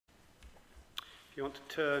If you want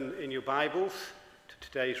to turn in your Bibles to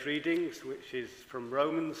today's readings, which is from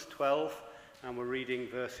Romans 12, and we're reading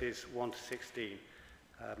verses 1 to 16.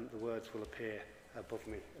 The words will appear above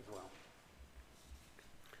me as well.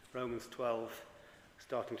 Romans 12,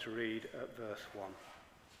 starting to read at verse 1.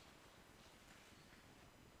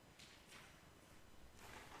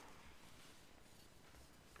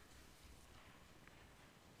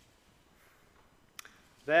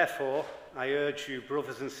 Therefore, I urge you,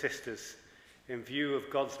 brothers and sisters, in view of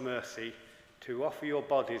God's mercy, to offer your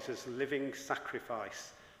bodies as a living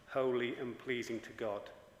sacrifice, holy and pleasing to God.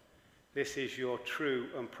 This is your true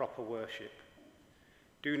and proper worship.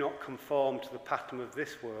 Do not conform to the pattern of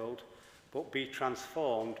this world, but be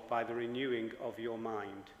transformed by the renewing of your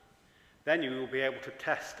mind. Then you will be able to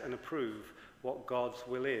test and approve what God's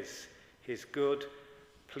will is, his good,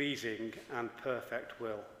 pleasing and perfect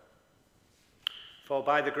will. For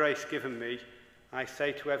by the grace given me, I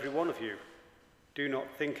say to every one of you, do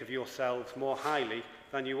not think of yourselves more highly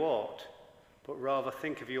than you ought, but rather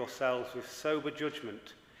think of yourselves with sober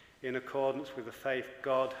judgment, in accordance with the faith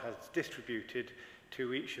God has distributed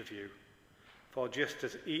to each of you. For just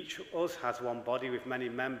as each of us has one body with many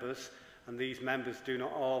members, and these members do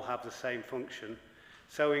not all have the same function,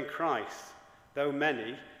 so in Christ, though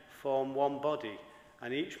many, form one body,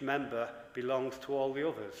 and each member belongs to all the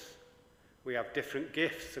others. We have different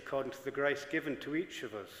gifts according to the grace given to each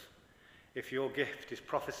of us. If your gift is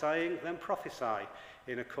prophesying, then prophesy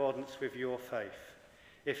in accordance with your faith.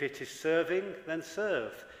 If it is serving, then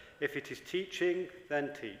serve. If it is teaching,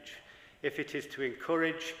 then teach. If it is to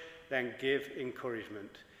encourage, then give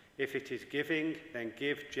encouragement. If it is giving, then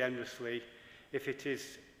give generously. If it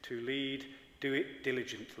is to lead, do it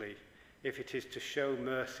diligently. If it is to show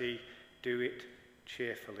mercy, do it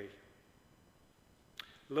cheerfully.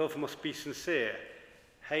 Love must be sincere.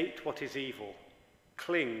 Hate what is evil.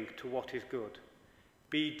 Cling to what is good.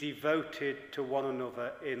 Be devoted to one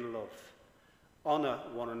another in love. Honour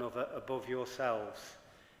one another above yourselves.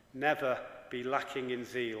 Never be lacking in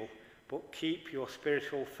zeal, but keep your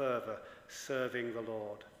spiritual fervour serving the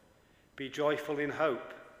Lord. Be joyful in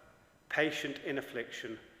hope, patient in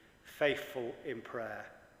affliction, faithful in prayer.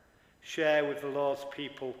 Share with the Lord's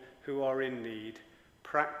people who are in need.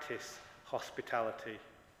 Practice hospitality.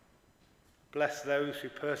 Bless those who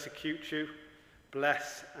persecute you.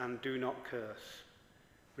 Bless and do not curse.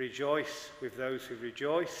 Rejoice with those who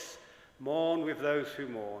rejoice. Mourn with those who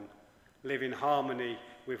mourn. Live in harmony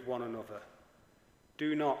with one another.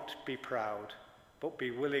 Do not be proud, but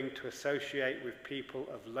be willing to associate with people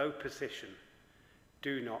of low position.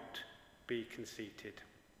 Do not be conceited.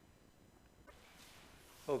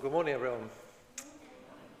 Well, good morning, everyone.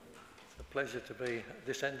 It's a pleasure to be at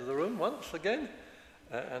this end of the room once again.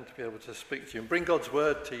 And to be able to speak to you and bring God's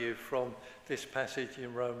word to you from this passage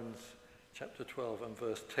in Romans chapter 12 and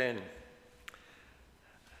verse 10.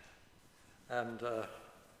 And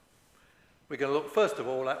we're going to look first of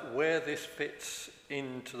all at where this fits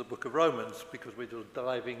into the book of Romans, because we're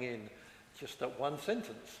diving in just at one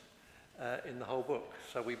sentence in the whole book.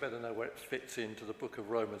 So we better know where it fits into the book of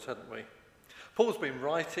Romans, haven't we? Paul's been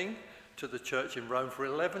writing to the church in Rome for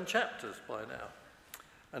 11 chapters by now.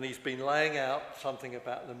 And he's been laying out something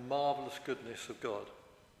about the marvellous goodness of God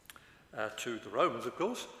to the Romans, of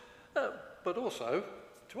course, but also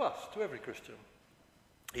to us, to every Christian.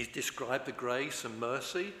 He's described the grace and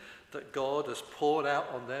mercy that God has poured out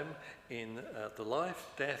on them in the life,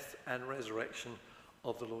 death and resurrection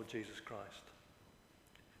of the Lord Jesus Christ.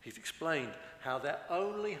 He's explained how their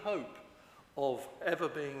only hope of ever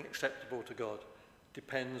being acceptable to God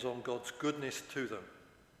depends on God's goodness to them.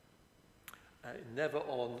 Never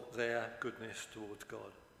on their goodness towards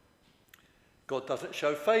God. God doesn't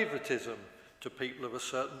show favouritism to people of a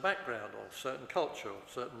certain background or certain culture or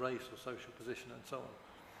certain race or social position and so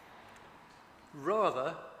on.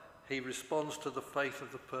 Rather, he responds to the faith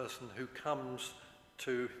of the person who comes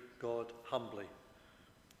to God humbly.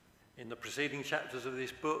 In the preceding chapters of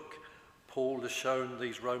this book, Paul has shown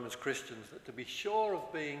these Romans Christians that to be sure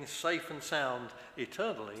of being safe and sound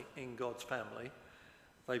eternally in God's family,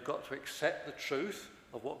 they've got to accept the truth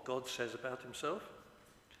of what God says about himself.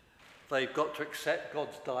 They've got to accept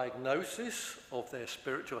God's diagnosis of their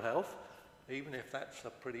spiritual health, even if that's a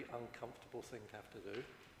pretty uncomfortable thing to have to do.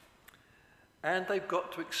 And they've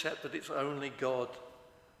got to accept that it's only God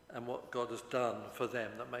and what God has done for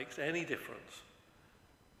them that makes any difference.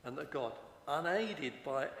 And that God, unaided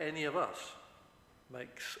by any of us,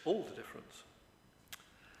 makes all the difference.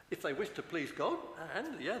 If they wish to please God, and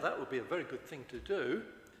yeah, that would be a very good thing to do,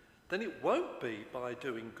 then it won't be by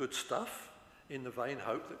doing good stuff in the vain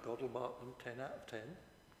hope that God will mark them 10 out of 10.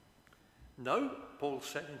 No, Paul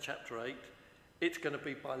said in chapter 8, It's going to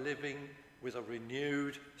be by living with a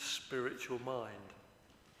renewed spiritual mind.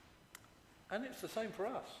 And it's the same for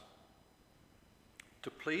us. To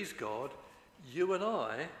please God, you and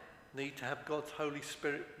I need to have God's Holy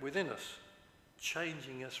Spirit within us,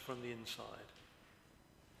 changing us from the inside.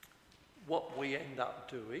 What we end up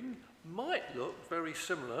doing might look very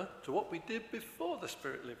similar to what we did before the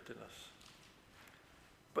Spirit lived in us.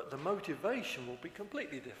 But the motivation will be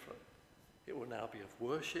completely different. It will now be of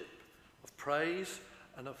worship, of praise,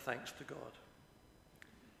 and of thanks to God.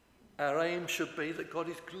 Our aim should be that God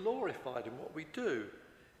is glorified in what we do,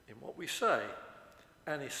 in what we say,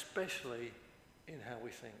 and especially in how we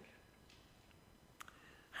think.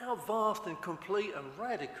 How vast and complete and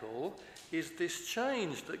radical is this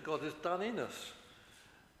change that God has done in us,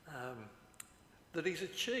 that he's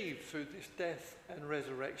achieved through this death and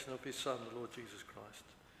resurrection of his Son, the Lord Jesus Christ.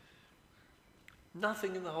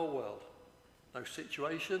 Nothing in the whole world, no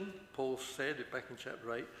situation, Paul said it back in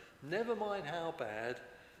chapter 8, never mind how bad,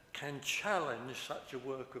 can challenge such a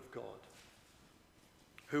work of God.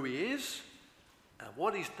 Who he is and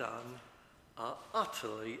what he's done are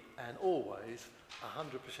utterly and always 100%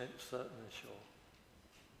 certain and sure.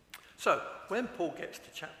 So, when Paul gets to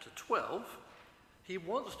chapter 12, he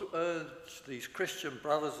wants to urge these Christian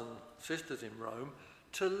brothers and sisters in Rome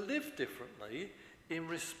to live differently in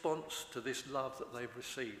response to this love that they've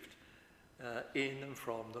received in and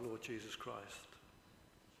from the Lord Jesus Christ.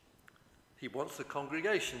 He wants the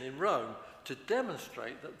congregation in Rome to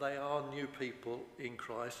demonstrate that they are new people in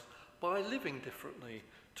Christ by living differently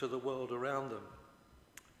to the world around them.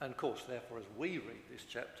 And of course, therefore, as we read this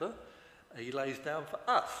chapter, he lays down for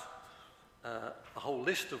us a whole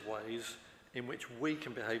list of ways in which we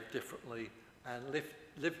can behave differently and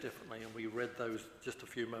live differently, and we read those just a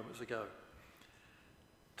few moments ago.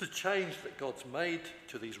 The change that God's made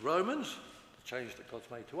to these Romans, the change that God's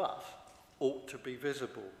made to us, ought to be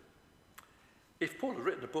visible. If Paul had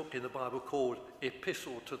written a book in the Bible called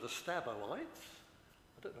Epistle to the Staboites,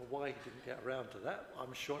 I don't know why he didn't get around to that.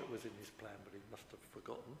 I'm sure it was in his plan, but he must have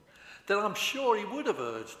forgotten. Then I'm sure he would have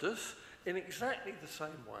urged us in exactly the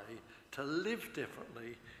same way to live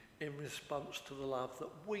differently in response to the love that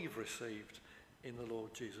we've received in the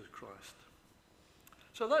Lord Jesus Christ.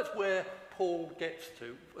 So that's where Paul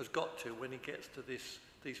has got to when he gets to these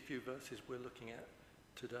few verses we're looking at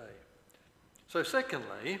today. So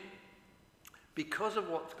secondly, because of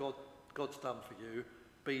what God's done for you,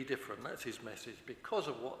 be different. That's his message. Because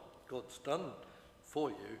of what God's done for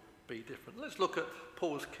you, be different. Let's look at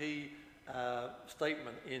Paul's key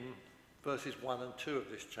statement in verses 1 and 2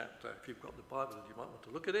 of this chapter. If you've got the Bible, you might want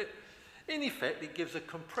to look at it. In effect, it gives a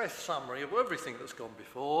compressed summary of everything that's gone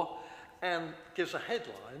before and gives a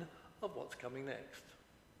headline of what's coming next.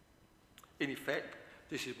 In effect,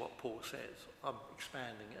 this is what Paul says. I'm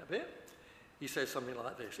expanding it a bit. He says something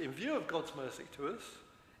like this: in view of God's mercy to us,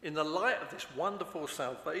 in the light of this wonderful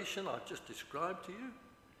salvation I've just described to you,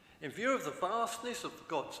 in view of the vastness of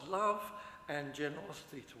God's love and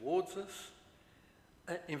generosity towards us,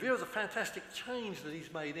 in view of the fantastic change that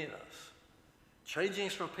he's made in us, changing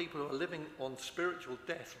us from people who are living on spiritual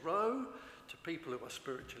death row to people who are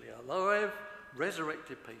spiritually alive,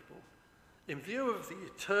 resurrected people, in view of the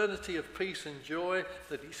eternity of peace and joy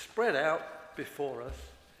that he spread out before us,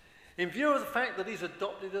 in view of the fact that he's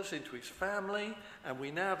adopted us into his family and we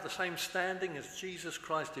now have the same standing as Jesus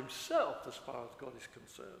Christ himself as far as God is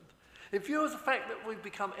concerned, in view of the fact that we've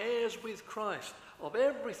become heirs with Christ of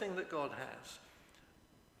everything that God has,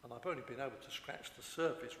 and I've only been able to scratch the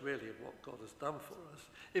surface really of what God has done for us,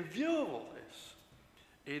 in view of all this,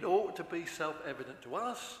 it ought to be self-evident to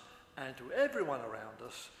us and to everyone around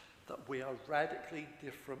us that we are radically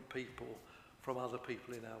different people from other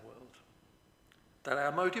people in our world. That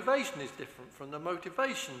our motivation is different from the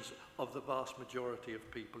motivations of the vast majority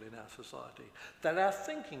of people in our society. That our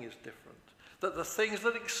thinking is different. That the things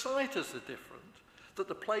that excite us are different. That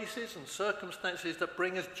the places and circumstances that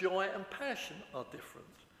bring us joy and passion are different.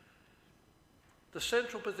 The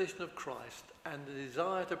central position of Christ and the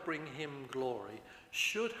desire to bring him glory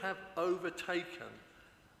should have overtaken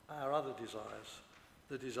our other desires,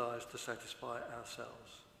 the desires to satisfy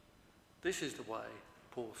ourselves. This is the way,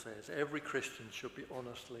 Paul says, every Christian should be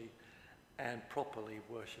honestly and properly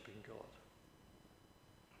worshipping God.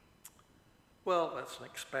 Well, that's an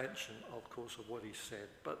expansion, of course, of what he said.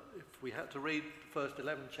 But if we had to read the first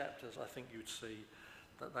 11 chapters, I think you'd see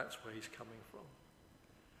that that's where he's coming from.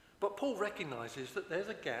 But Paul recognises that there's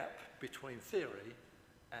a gap between theory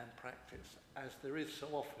and practice, as there is so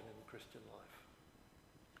often in the Christian life.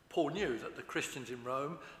 Paul knew that the Christians in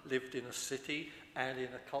Rome lived in a city and in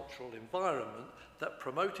a cultural environment that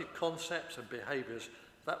promoted concepts and behaviours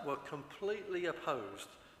that were completely opposed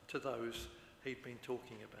to those he'd been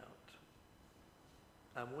talking about.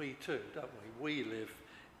 And we too, don't we? We live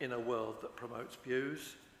in a world that promotes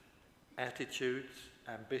views, attitudes,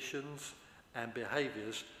 ambitions, and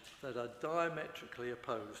behaviours that are diametrically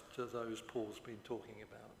opposed to those Paul's been talking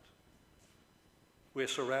about. We're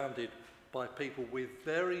surrounded by people with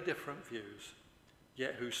very different views,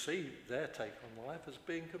 yet who see their take on life as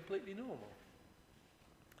being completely normal.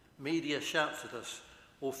 Media shouts at us,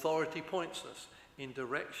 authority points us in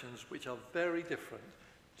directions which are very different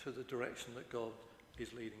to the direction that God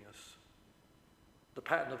is leading us. The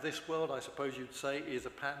pattern of this world, I suppose you'd say, is a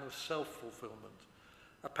pattern of self-fulfillment,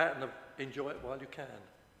 a pattern of enjoy it while you can.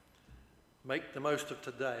 Make the most of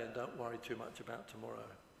today and don't worry too much about tomorrow.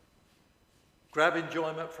 Grab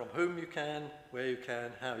enjoyment from whom you can, where you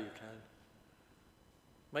can, how you can.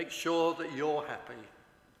 Make sure that you're happy.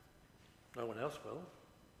 No one else will.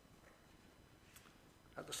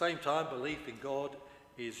 At the same time, belief in God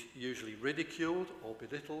is usually ridiculed or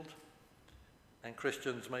belittled, and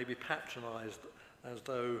Christians may be patronised as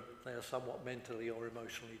though they are somewhat mentally or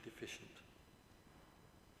emotionally deficient.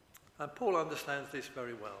 And Paul understands this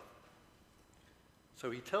very well. So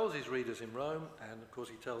he tells his readers in Rome, and of course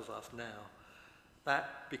he tells us now,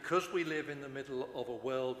 that because we live in the middle of a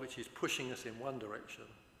world which is pushing us in one direction,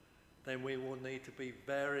 then we will need to be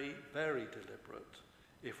very, very deliberate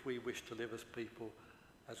if we wish to live as people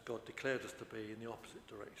as God declared us to be in the opposite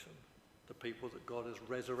direction, the people that God has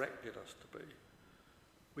resurrected us to be.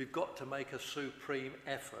 We've got to make a supreme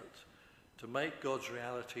effort to make God's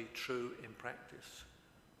reality true in practice,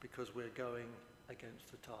 because we're going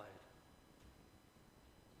against the tide.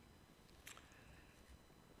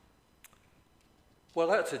 Well,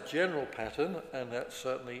 that's a general pattern, and that's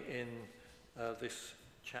certainly in this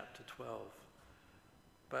chapter 12.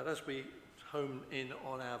 But as we home in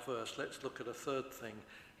on our verse, let's look at a third thing.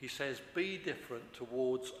 He says, be different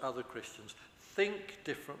towards other Christians. Think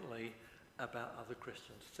differently about other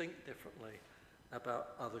Christians. Think differently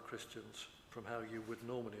about other Christians from how you would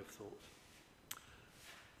normally have thought.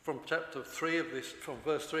 From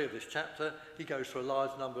verse 3 of this chapter, he goes through a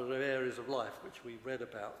large number of areas of life which we read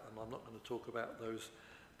about, and I'm not going to talk about those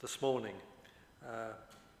this morning.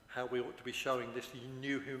 How we ought to be showing this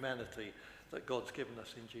new humanity that God's given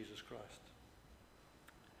us in Jesus Christ.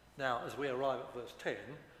 Now, as we arrive at verse 10,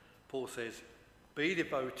 Paul says, be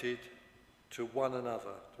devoted to one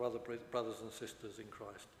another, to other brothers and sisters in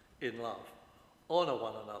Christ, in love. Honour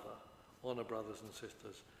one another, honour brothers and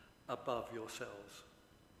sisters, above yourselves.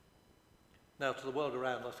 Now, to the world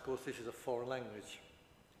around us, of course, this is a foreign language.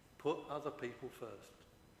 Put other people first.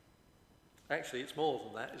 Actually, it's more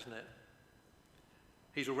than that, isn't it?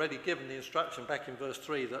 He's already given the instruction back in verse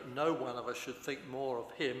 3 that no one of us should think more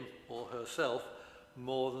of him or herself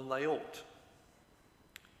more than they ought.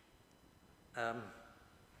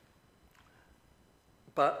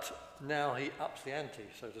 But now he ups the ante,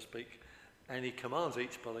 so to speak, and he commands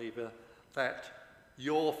each believer that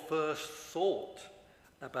your first thought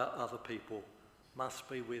about other people must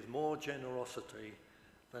be with more generosity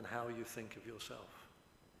than how you think of yourself.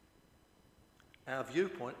 Our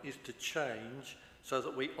viewpoint is to change so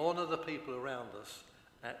that we honour the people around us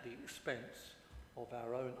at the expense of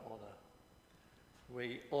our own honour.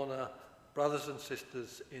 We honour brothers and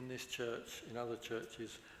sisters in this church, in other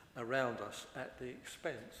churches around us, at the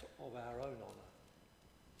expense of our own honour.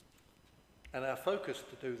 And our focus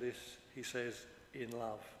to do this, he says, in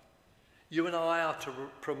love. You and I are to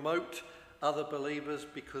promote other believers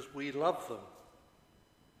because we love them.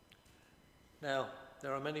 Now,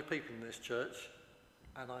 there are many people in this church,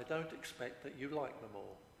 and I don't expect that you like them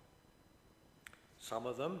all. Some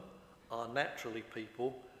of them are naturally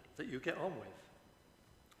people that you get on with,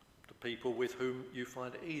 the people with whom you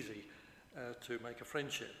find it easy to make a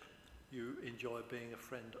friendship. You enjoy being a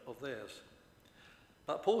friend of theirs.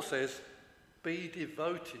 But Paul says, be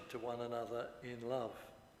devoted to one another in love,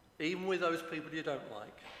 even with those people you don't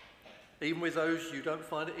like, even with those you don't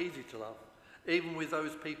find it easy to love, even with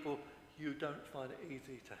those people you don't find it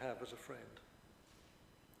easy to have as a friend.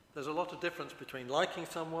 There's a lot of difference between liking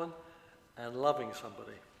someone and loving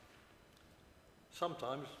somebody.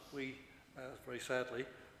 Sometimes we, very sadly,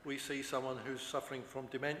 we see someone who's suffering from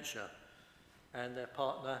dementia and their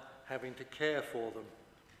partner having to care for them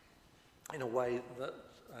in a way that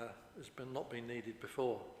has not been needed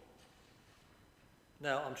before.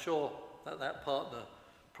 Now, I'm sure that that partner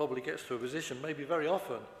probably gets to a position, maybe very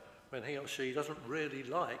often, when he or she doesn't really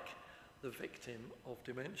like the victim of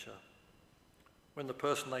dementia. When the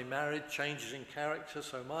person they married changes in character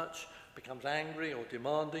so much, becomes angry or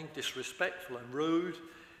demanding, disrespectful and rude,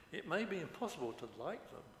 it may be impossible to like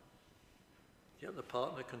them. yet the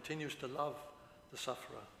partner continues to love the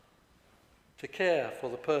sufferer, to care for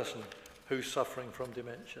the person who's suffering from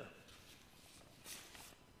dementia.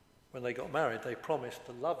 When they got married, they promised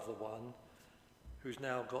to love the one who's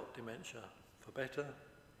now got dementia, for better,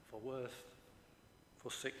 for worse,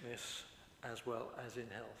 for sickness, as well as in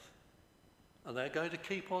health. And they're going to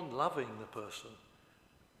keep on loving the person,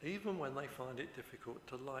 even when they find it difficult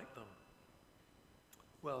to like them.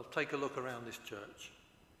 Well, take a look around this church.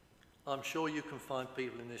 I'm sure you can find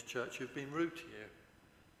people in this church who've been rude to you.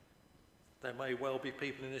 There may well be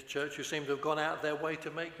people in this church who seem to have gone out of their way to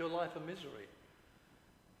make your life a misery.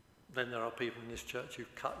 Then there are people in this church who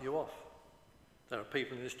cut you off. There are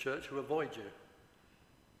people in this church who avoid you.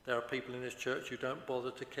 There are people in this church who don't bother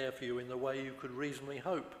to care for you in the way you could reasonably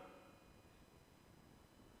hope.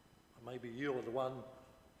 Maybe you're the one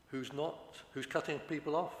who's cutting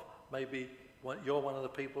people off. Maybe you're one of the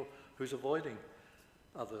people who's avoiding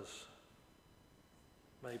others.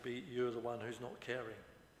 Maybe you're the one who's not caring.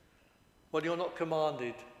 Well, you're not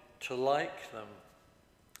commanded to like them.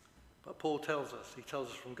 But Paul tells us, he tells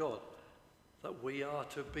us from God, that we are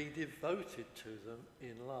to be devoted to them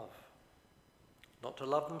in love. Not to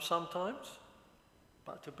love them sometimes,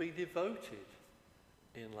 but to be devoted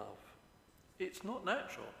in love. It's not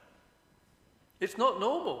natural. It's not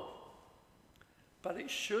normal. But it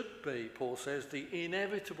should be, Paul says, the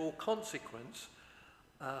inevitable consequence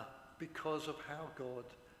because of how God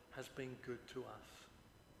has been good to us.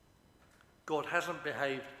 God hasn't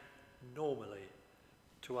behaved normally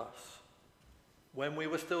to us. When we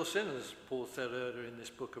were still sinners, Paul said earlier in this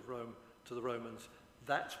book of Rome to the Romans,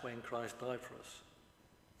 that's when Christ died for us.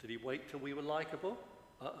 Did he wait till we were likeable?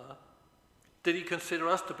 Did he consider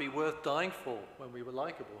us to be worth dying for when we were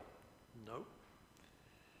likeable? No.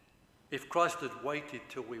 If Christ had waited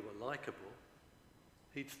till we were likeable,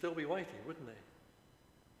 he'd still be waiting, wouldn't he?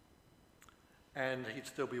 And he'd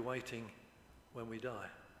still be waiting when we die.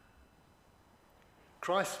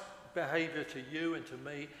 Christ's behaviour to you and to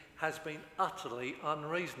me has been utterly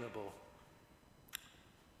unreasonable.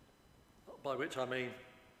 By which I mean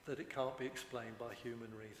that it can't be explained by human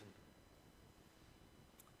reason.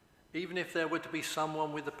 Even if there were to be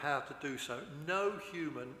someone with the power to do so, no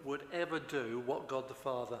human would ever do what God the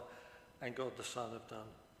Father and God the Son have done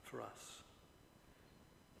for us.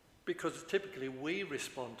 Because typically we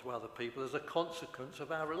respond to other people as a consequence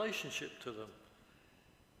of our relationship to them.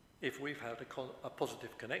 If we've had a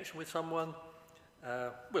positive connection with someone,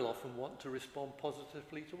 we'll often want to respond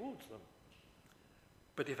positively towards them.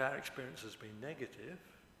 But if our experience has been negative,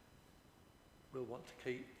 we'll want to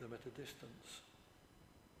keep them at a distance.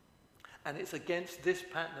 And it's against this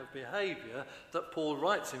pattern of behaviour that Paul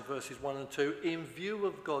writes in verses 1 and 2, in view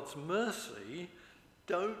of God's mercy,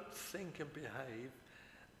 don't think and behave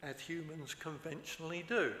as humans conventionally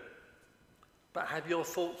do, but have your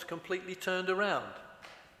thoughts completely turned around.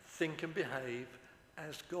 Think and behave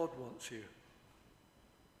as God wants you.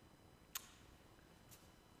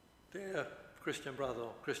 Dear Christian brother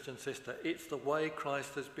or Christian sister, it's the way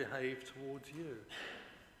Christ has behaved towards you.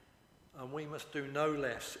 And we must do no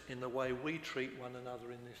less in the way we treat one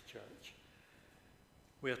another in this church.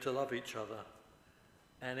 We are to love each other,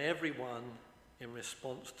 and everyone in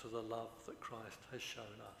response to the love that Christ has shown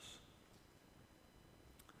us.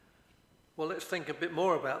 Well, let's think a bit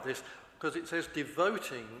more about this, because it says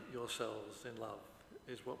devoting yourselves in love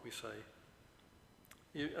is what we say.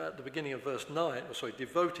 At the beginning of verse 9,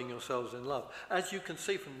 devoting yourselves in love. As you can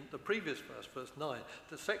see from the previous verse, verse 9,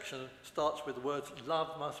 the section starts with the words,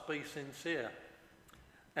 love must be sincere.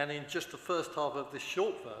 And in just the first half of this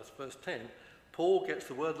short verse, verse 10, Paul gets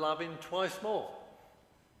the word love in twice more.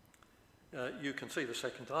 You can see the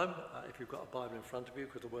second time, if you've got a Bible in front of you,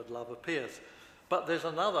 because the word love appears. But there's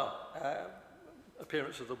another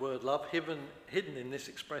appearance of the word love hidden in this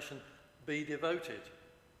expression, be devoted.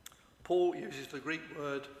 Paul uses the Greek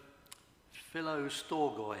word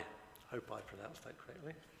philostorgoi. I hope I pronounced that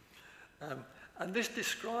correctly. And this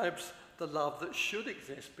describes the love that should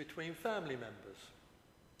exist between family members.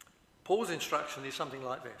 Paul's instruction is something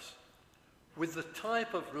like this. With the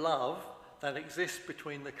type of love that exists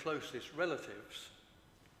between the closest relatives,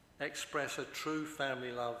 express a true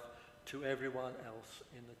family love to everyone else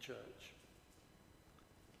in the church.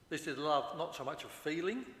 This is love not so much of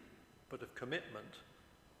feeling, but of commitment,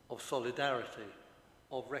 of solidarity,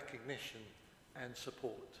 of recognition and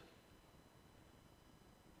support.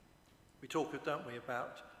 We talk, don't we,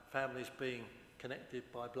 about families being connected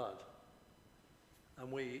by blood.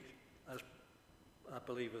 And we, as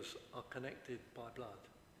believers, are connected by blood,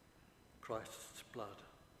 Christ's blood.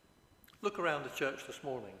 Look around the church this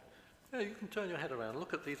morning. Yeah, you can turn your head around.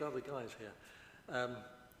 Look at these other guys here.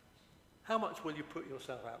 how much will you put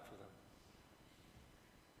yourself out for them?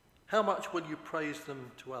 How much will you praise them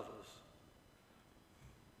to others?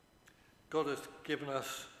 God has given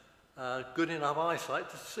us good enough eyesight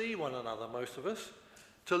to see one another, most of us,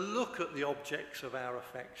 to look at the objects of our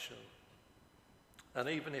affection. And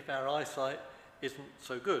even if our eyesight isn't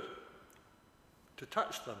so good, to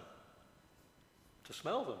touch them, to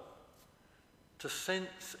smell them, to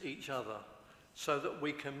sense each other, so that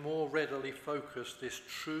we can more readily focus this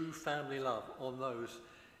true family love on those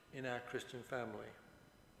in our Christian family.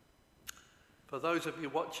 For those of you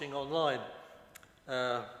watching online,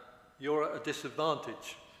 you're at a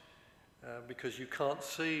disadvantage because you can't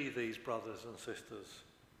see these brothers and sisters.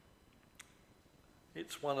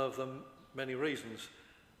 It's one of the many reasons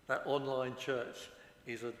that online church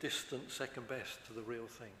is a distant second best to the real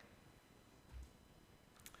thing.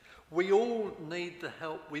 We all need the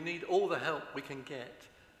help. We need all the help we can get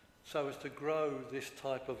so as to grow this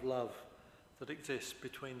type of love that exists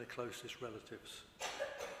between the closest relatives.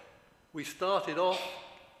 We started off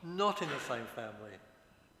not in the same family,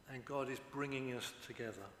 and God is bringing us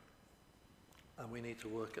together, and we need to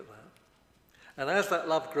work at that. And as that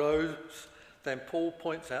love grows, then Paul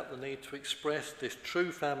points out the need to express this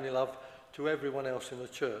true family love to everyone else in the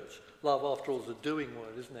church. Love, after all, is a doing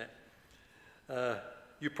word, isn't it?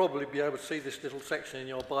 You'll probably be able to see this little section in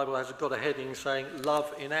your Bible has got a heading saying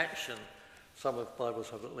love in action. Some of the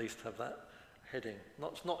Bibles have at least have that heading.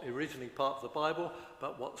 It's not originally part of the Bible,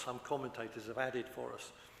 but what some commentators have added for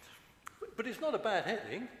us. But it's not a bad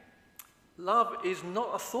heading. Love is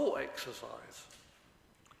not a thought exercise.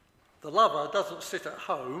 The lover doesn't sit at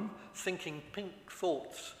home thinking pink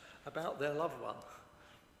thoughts about their loved one.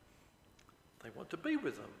 They want to be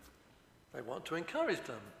with them. They want to encourage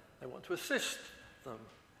them. They want to assist them,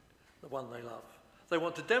 the one they love. They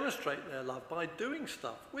want to demonstrate their love by doing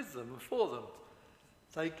stuff with them and for them.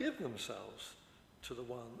 They give themselves to the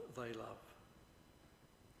one they love.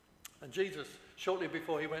 And Jesus, shortly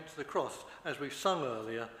before he went to the cross, as we've sung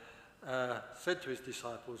earlier, said to his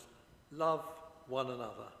disciples, love one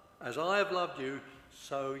another. As I have loved you,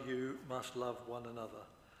 so you must love one another.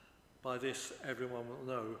 By this everyone will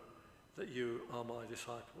know that you are my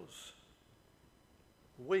disciples.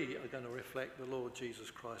 We are going to reflect the Lord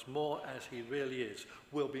Jesus Christ more as he really is.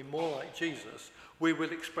 We'll be more like Jesus. We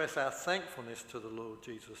will express our thankfulness to the Lord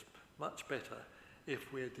Jesus much better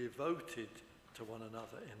if we're devoted to one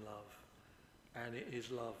another in love. And it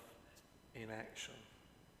is love in action.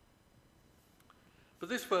 But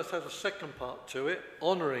this verse has a second part to it,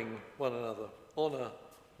 honouring one another. Honour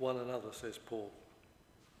one another, says Paul.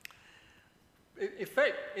 In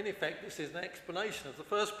effect, this is an explanation of the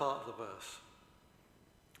first part of the verse.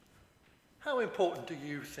 How important do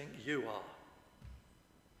you think you are?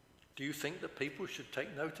 Do you think that people should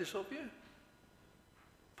take notice of you?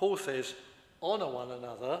 Paul says, honour one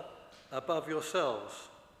another above yourselves.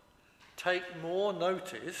 Take more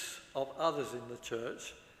notice of others in the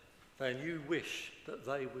church than you wish that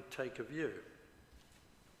they would take of you.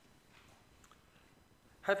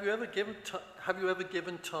 Have you ever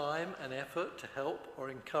given time and effort to help or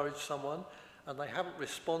encourage someone and they haven't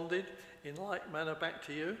responded in like manner back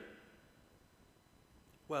to you?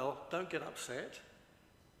 Well, don't get upset,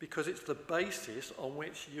 because it's the basis on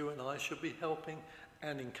which you and I should be helping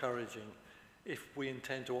and encouraging if we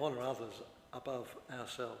intend to honour others above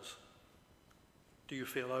ourselves. Do you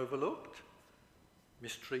feel overlooked,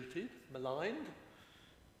 mistreated, maligned?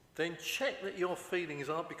 Then check that your feelings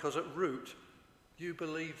aren't because at root you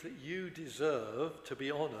believe that you deserve to be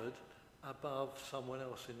honoured above someone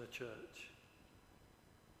else in the church.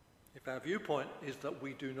 If our viewpoint is that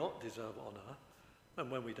we do not deserve honour, and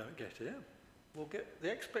when we don't get it, we'll get the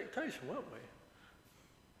expectation, won't we?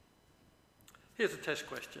 Here's a test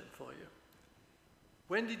question for you.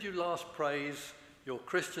 When did you last praise your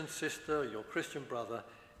Christian sister or your Christian brother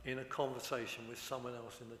in a conversation with someone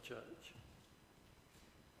else in the church?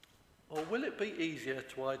 Or will it be easier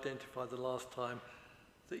to identify the last time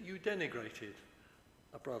that you denigrated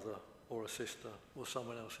a brother or a sister or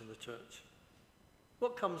someone else in the church?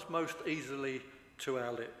 What comes most easily to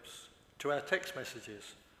our lips, to our text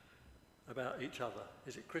messages about each other?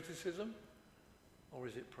 Is it criticism or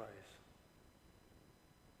is it praise?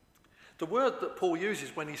 The word that Paul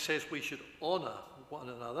uses when he says we should honour one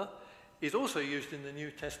another is also used in the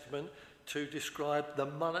New Testament to describe the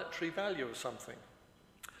monetary value of something.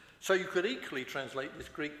 So you could equally translate this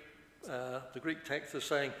the Greek text as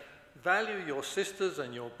saying, value your sisters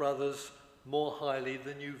and your brothers more highly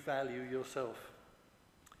than you value yourself.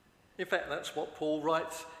 In fact, that's what Paul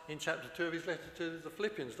writes in chapter 2 of his letter to the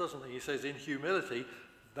Philippians, doesn't he? He says, in humility,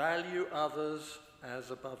 value others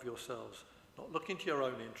as above yourselves, not looking to your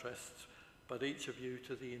own interests, but each of you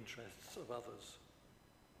to the interests of others.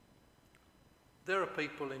 There are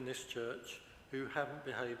people in this church who haven't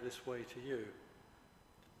behaved this way to you.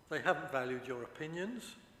 They haven't valued your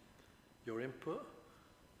opinions, your input,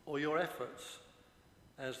 or your efforts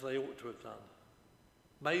as they ought to have done.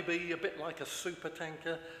 Maybe a bit like a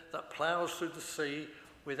supertanker that ploughs through the sea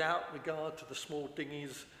without regard to the small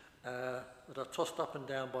dinghies that are tossed up and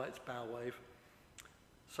down by its bow wave.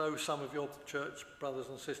 So some of your church brothers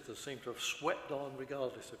and sisters seem to have swept on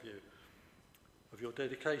regardless of you, of your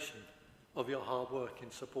dedication, of your hard work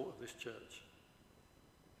in support of this church.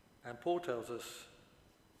 And Paul tells us,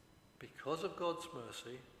 because of God's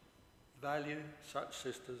mercy, value such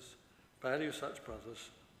sisters, value such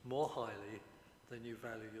brothers more highly than you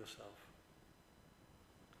value yourself.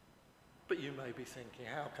 But you may be thinking,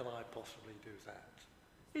 how can I possibly do that?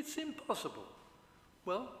 It's impossible.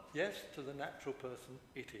 Well, yes, to the natural person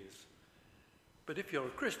it is. But if you're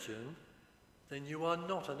a Christian, then you are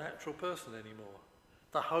not a natural person anymore.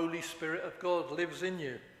 The Holy Spirit of God lives in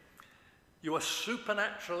you. You are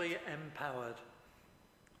supernaturally empowered.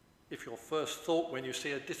 If your first thought when you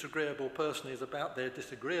see a disagreeable person is about their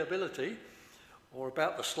disagreeability or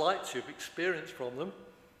about the slights you've experienced from them,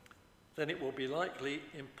 then it will be likely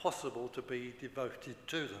impossible to be devoted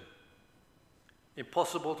to them.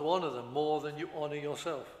 Impossible to honour them more than you honour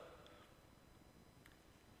yourself.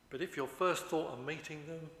 But if your first thought on meeting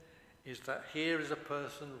them is that here is a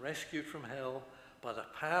person rescued from hell by the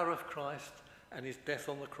power of Christ and his death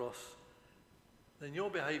on the cross, then your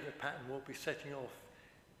behaviour pattern will be setting off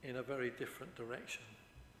in a very different direction.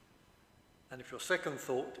 And if your second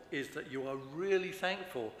thought is that you are really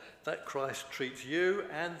thankful that Christ treats you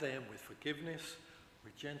and them with forgiveness,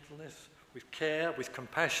 with gentleness, with care, with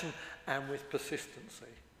compassion, and with persistency,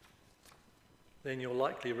 then you'll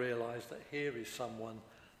likely realise that here is someone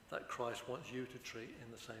that Christ wants you to treat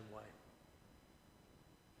in the same way.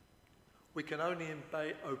 We can only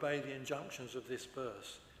obey the injunctions of this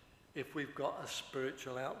verse if we've got a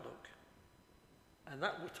spiritual outlook. And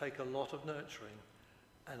that will take a lot of nurturing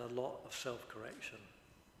and a lot of self-correction.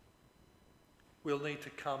 We'll need to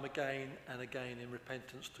come again and again in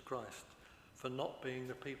repentance to Christ for not being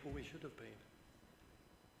the people we should have been,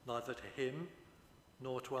 neither to him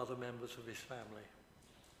nor to other members of his family.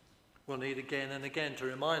 We'll need again and again to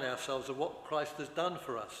remind ourselves of what Christ has done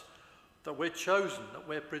for us, that we're chosen, that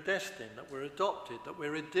we're predestined, that we're adopted, that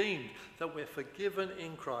we're redeemed, that we're forgiven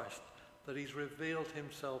in Christ, that he's revealed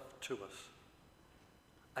himself to us.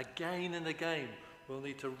 Again and again, we'll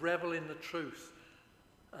need to revel in the truth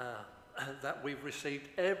that we've received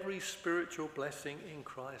every spiritual blessing in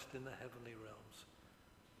Christ in the heavenly realms.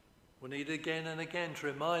 We'll need again and again to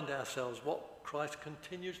remind ourselves what Christ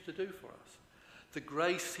continues to do for us, the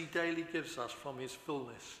grace he daily gives us from his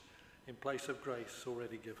fullness in place of grace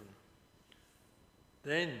already given.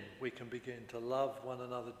 Then we can begin to love one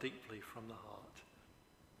another deeply from the heart.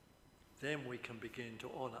 Then we can begin to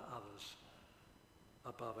honour others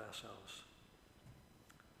above ourselves.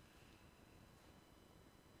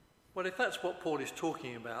 Well, if that's what Paul is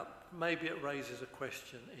talking about, maybe it raises a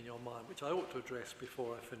question in your mind, which I ought to address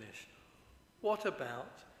before I finish. What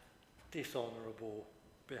about dishonourable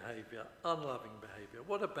behaviour, unloving behaviour?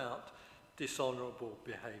 What about dishonourable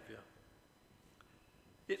behaviour?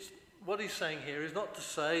 What he's saying here is not to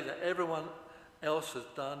say that everyone else has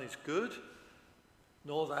done is good,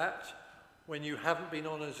 nor that when you haven't been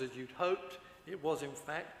honoured as you'd hoped, it was in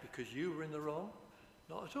fact because you were in the wrong.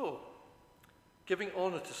 Not at all. Giving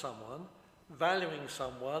honour to someone, valuing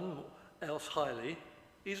someone else highly,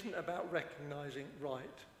 isn't about recognising right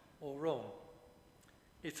or wrong.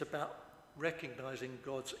 It's about recognising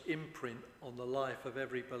God's imprint on the life of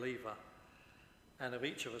every believer, and of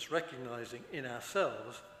each of us recognising in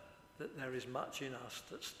ourselves that there is much in us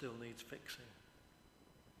that still needs fixing.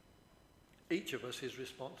 Each of us is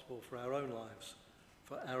responsible for our own lives,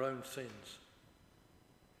 for our own sins.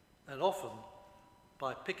 And often,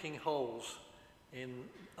 by picking holes in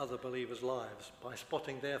other believers' lives, by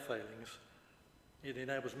spotting their failings, it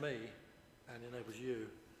enables me and enables you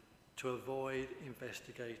to avoid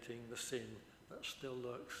investigating the sin that still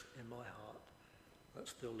lurks in my heart, that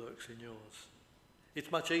still lurks in yours.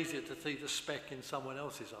 It's much easier to see the speck in someone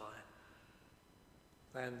else's eye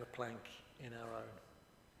than the plank in our own.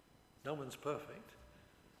 No one's perfect.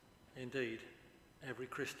 Indeed, every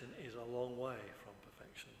Christian is a long way from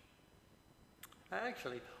perfection.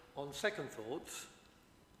 Actually, on second thoughts,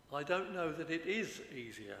 I don't know that it is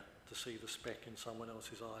easier to see the speck in someone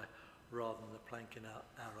else's eye rather than the plank in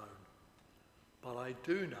our own. But I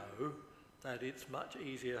do know that it's much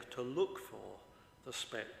easier to look for the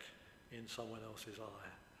speck in someone else's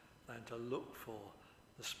eye than to look for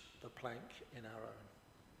the plank in our own.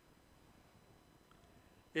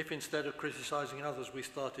 If instead of criticising others we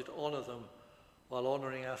started to honour them while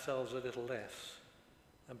honouring ourselves a little less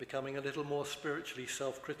and becoming a little more spiritually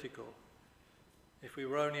self-critical, if we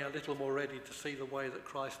were only a little more ready to see the way that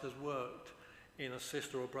Christ has worked in a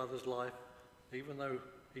sister or brother's life, even though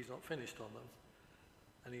he's not finished on them,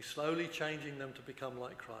 and he's slowly changing them to become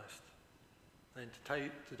like Christ, then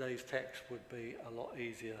today's text would be a lot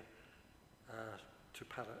easier to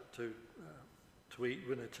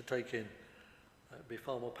take in. It'd be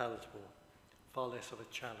far more palatable, far less of a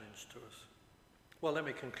challenge to us. Well, let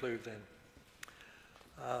me conclude then.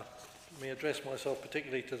 Let me address myself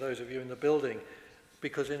particularly to those of you in the building,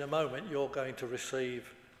 because in a moment you're going to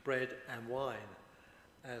receive bread and wine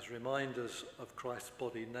as reminders of Christ's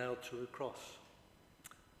body nailed to the cross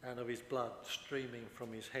and of his blood streaming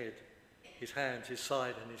from his head, his hands, his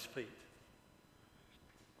side and his feet.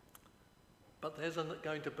 But there's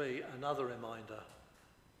going to be another reminder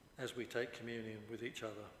as we take communion with each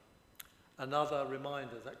other. Another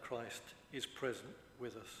reminder that Christ is present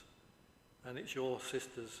with us. And it's your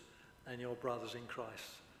sisters and your brothers in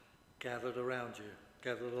Christ gathered around you,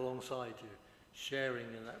 gathered alongside you, sharing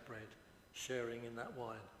in that bread, sharing in that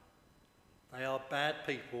wine. They are bad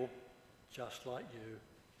people just like you,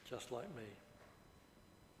 just like me.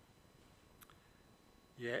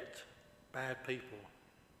 Yet, bad people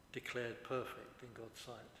declared perfect in God's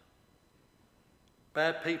sight.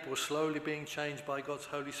 Bad people slowly being changed by God's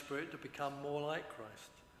Holy Spirit to become more like Christ.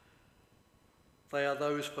 They are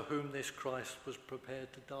those for whom this Christ was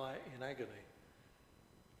prepared to die in agony.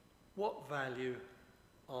 What value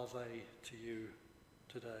are they to you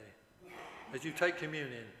today? As you take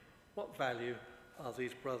communion, what value are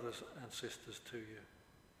these brothers and sisters to you?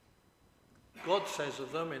 God says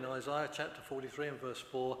of them in Isaiah chapter 43 and verse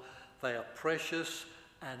 4, they are precious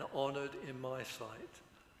and honoured in my sight.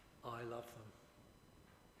 I love them.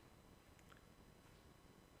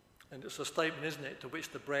 And it's a statement, isn't it, to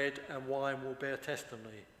which the bread and wine will bear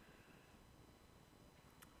testimony.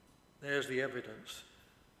 There's the evidence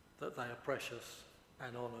that they are precious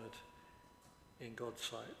and honoured in God's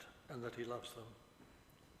sight and that he loves them.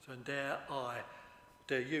 So dare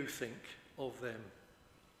you think of them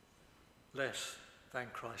less than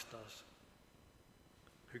Christ does,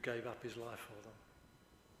 who gave up his life for them.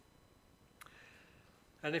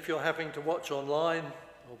 And if you're having to watch online,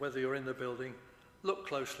 or whether you're in the building, look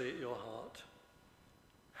closely at your heart.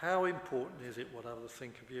 How important is it what others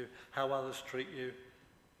think of you, how others treat you,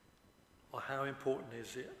 or how important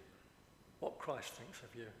is it what Christ thinks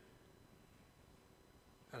of you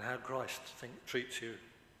and how Christ treats you?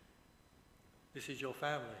 This is your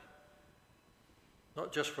family,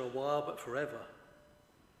 not just for a while but forever.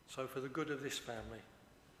 So for the good of this family,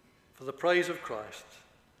 for the praise of Christ,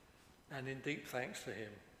 and in deep thanks to him,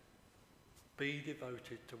 be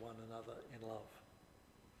devoted to one another in love.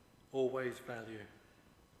 Always value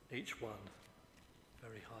each one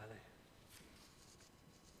very highly.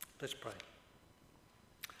 Let's pray.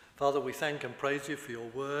 Father, we thank and praise you for your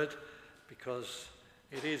word, because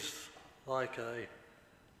it is like a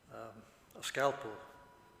scalpel,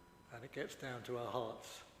 and it gets down to our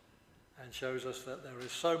hearts and shows us that there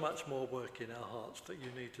is so much more work in our hearts that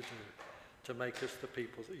you need to do to make us the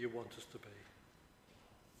people that you want us to be.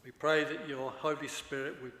 We pray that your Holy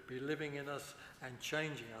Spirit would be living in us and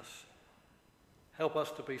changing us. Help us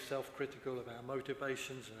to be self-critical of our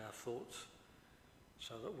motivations and our thoughts,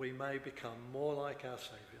 so that we may become more like our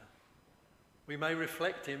Saviour. We may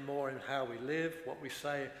reflect him more in how we live, what we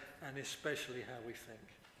say, and especially how we think.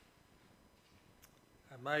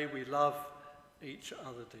 And may we love each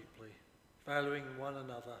other deeply, valuing one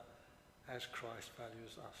another as Christ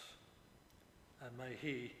values us. And may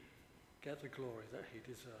he get the glory that he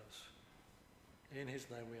deserves. In his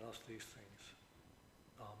name we ask these things.